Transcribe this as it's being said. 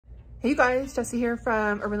Hey you guys, Jessie here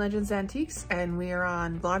from Urban Legends Antiques, and we are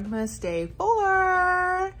on Vlogmas day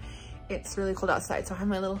 4. It's really cold outside, so I have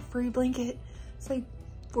my little furry blanket. It's like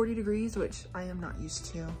 40 degrees, which I am not used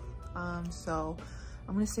to. So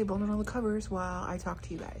I'm gonna stay blown on all the covers while I talk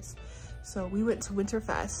to you guys. So we went to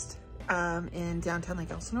WinterFest in Downtown Lake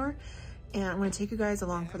Elsinore, and I'm gonna take you guys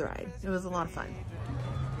along for the ride. It was a lot of fun.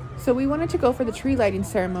 So we wanted to go for the tree lighting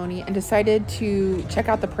ceremony and decided to check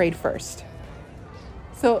out the parade first.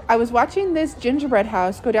 So I was watching this gingerbread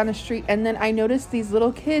house go down the street, and then I noticed these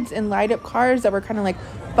little kids in light up cars that were kind of like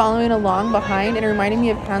following along behind, and it reminded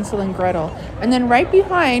me of Hansel and Gretel. And then right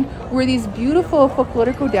behind were these beautiful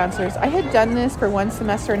folklorico dancers. I had done this for one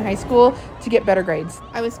semester in high school to get better grades.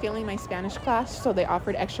 I was failing my Spanish class, so they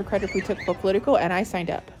offered extra credit if we took folklorico, and I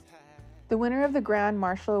signed up. The winner of the Grand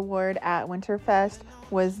Marshal Award at WinterFest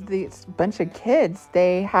was this bunch of kids.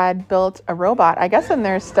 They had built a robot, I guess in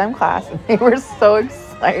their STEM class, and they were so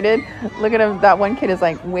excited. Look at them, that one kid is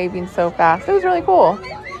like waving so fast. It was really cool.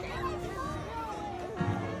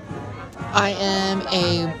 I am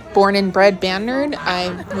a born and bred band nerd.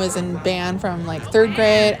 I was in band from like 3rd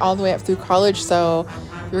grade all the way up through college, so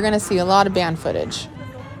you're gonna see a lot of band footage.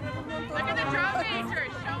 Look at the drum major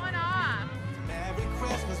showing off. Merry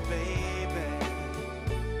Christmas, baby.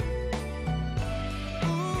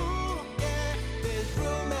 Ooh, yeah, there's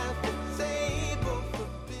room at the table for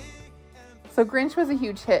big and So Grinch was a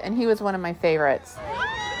huge hit, and he was one of my favorites.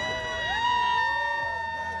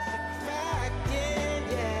 cracking,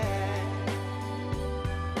 yeah.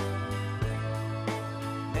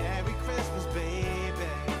 Merry Christmas, baby.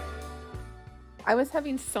 I was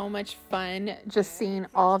having so much fun just seeing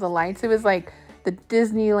all the lights. It was like the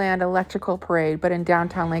Disneyland electrical parade, but in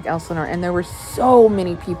downtown Lake Elsinore, and there were so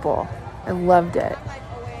many people. I loved it.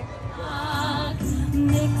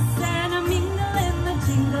 Mix and a mingle and the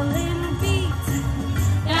jingling beat.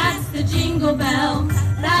 That's the jingle bell.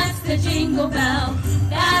 That's the jingle bell.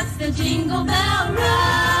 That's the jingle bell rock.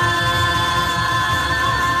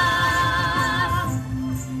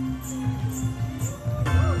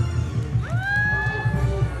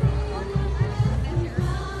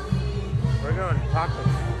 We're going to tacos.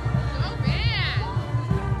 Oh man.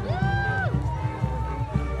 Woo!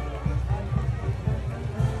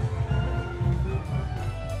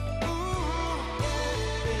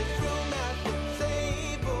 There's room at the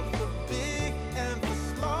table for big and for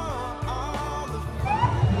small. All the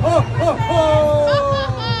ho, ho, ho!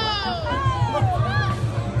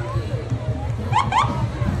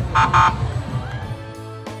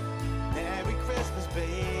 Merry Christmas,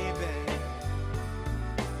 baby.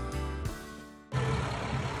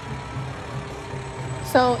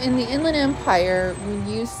 So in the Inland Empire, when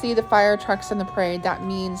you see the fire trucks in the parade, that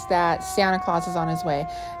means that Santa Claus is on his way.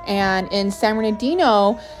 And in San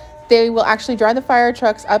Bernardino, they will actually drive the fire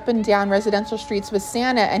trucks up and down residential streets with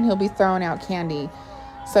Santa, and he'll be throwing out candy.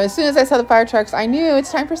 So as soon as I saw the fire trucks, I knew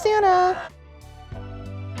it's time for Santa.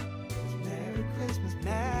 Merry Christmas,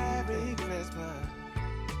 Merry Christmas.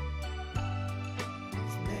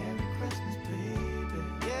 It's Merry Christmas, baby.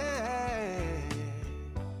 Yeah.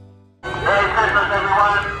 Merry Christmas,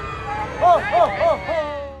 everyone. Ho, ho, ho, ho.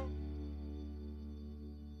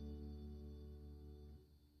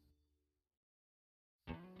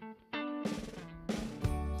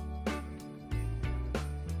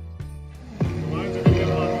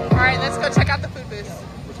 All right, let's go check out the food booth.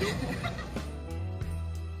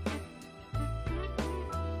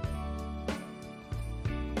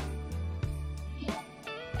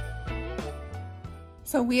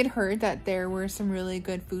 So we had heard that there were some really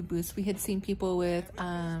good food booths. We had seen people with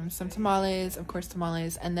some tamales, of course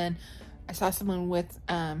tamales, and then I saw someone with,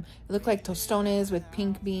 it looked like tostones with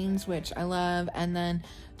pink beans, which I love, and then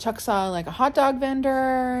Chuck saw like a hot dog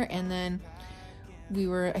vendor, and then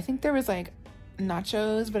I think there was like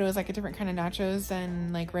nachos, but it was like a different kind of nachos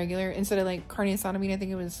than like regular. Instead of like carne asada meat, I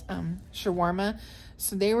think it was shawarma.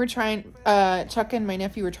 So they were trying, Chuck and my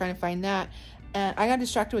nephew were trying to find that. And I got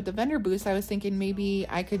distracted with the vendor booths. I was thinking maybe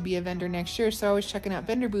I could be a vendor next year. So I was checking out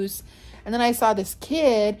vendor booths. And then I saw this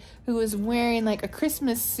kid who was wearing like a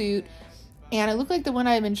Christmas suit. And it looked like the one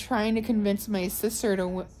I've been trying to convince my sister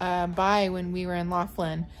to buy when we were in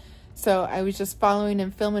Laughlin. So I was just following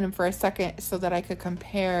and filming him for a second so that I could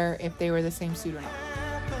compare if they were the same suit or not.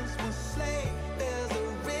 Happens when sleigh bells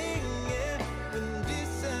are ringing, when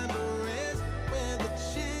December ends, when the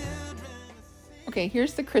children are Okay,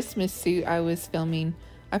 here's the Christmas suit I was filming.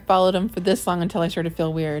 I followed him for this long until I started to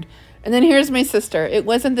feel weird. And then here's my sister. It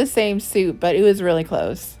wasn't the same suit, but it was really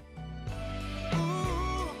close.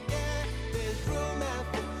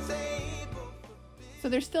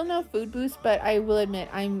 there's still no food booth, but I will admit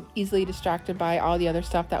I'm easily distracted by all the other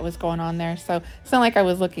stuff that was going on there. So it's not like I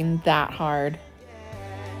was looking that hard.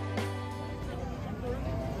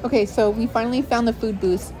 Okay, so we finally found the food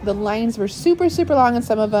booths. The lines were super, super long in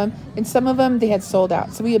some of them, and some of them they had sold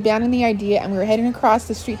out. So we abandoned the idea and we were heading across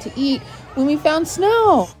the street to eat when we found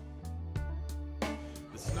snow.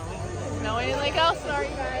 Snowing in Lake Elsinore, you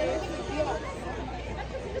guys.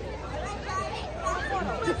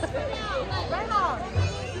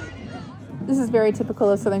 This is very typical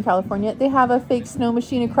of Southern California. They have a fake snow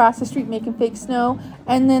machine across the street making fake snow,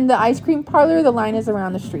 and then the ice cream parlor, the line is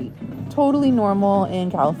around the street. Totally normal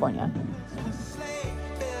in California.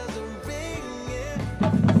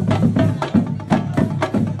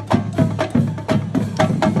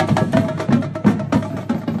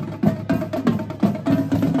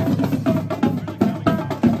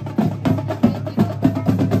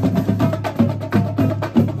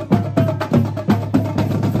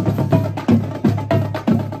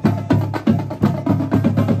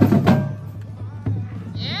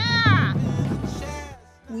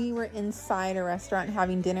 Inside a restaurant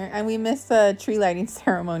having dinner, and we missed the tree lighting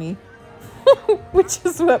ceremony, which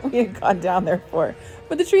is what we had gone down there for.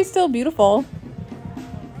 But the tree's still beautiful.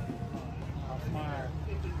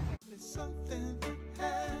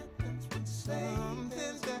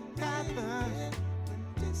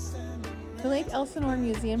 The Lake Elsinore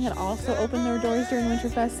Museum had also opened their doors during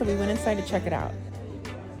WinterFest, so we went inside to check it out.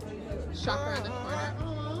 Shop around the corner.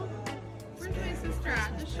 Oh, where's my sister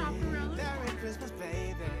at? The shop around the corner.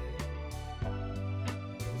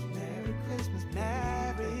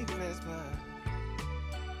 Merry Christmas.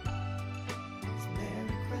 It's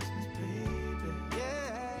Merry Christmas, baby.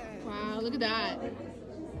 Yeah. Wow, look at that.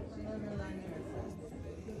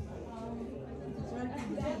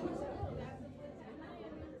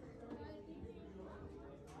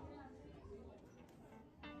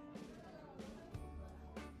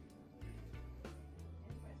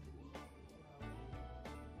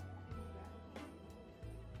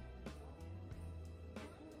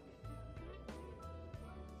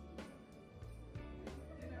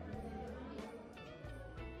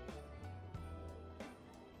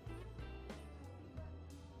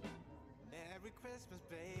 Christmas,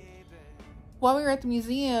 baby. While we were at the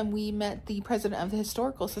museum, we met the president of the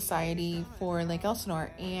Historical Society for Lake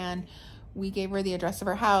Elsinore, and we gave her the address of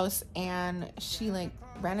her house, and she like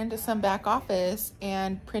ran into some back office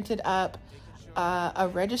and printed up a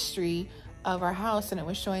registry of our house, and it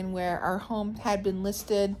was showing where our home had been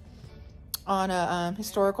listed on a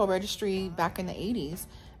historical registry back in the 80s,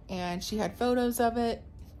 and she had photos of it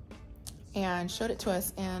and showed it to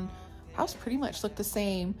us, and the house pretty much looked the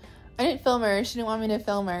same. I didn't film her, she didn't want me to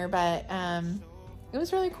film her, but it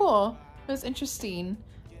was really cool. It was interesting.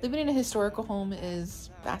 Living in a historical home is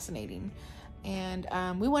fascinating, and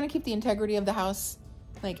we want to keep the integrity of the house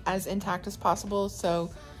like as intact as possible, so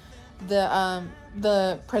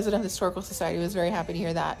the president of the Historical Society was very happy to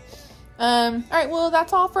hear that. All right, well,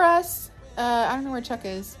 that's all for us. I don't know where Chuck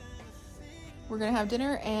is. We're gonna have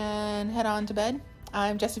dinner and head on to bed.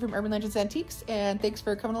 I'm Jessie from Urban Legends Antiques, and thanks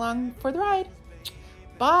for coming along for the ride.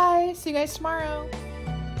 Bye. See you guys tomorrow.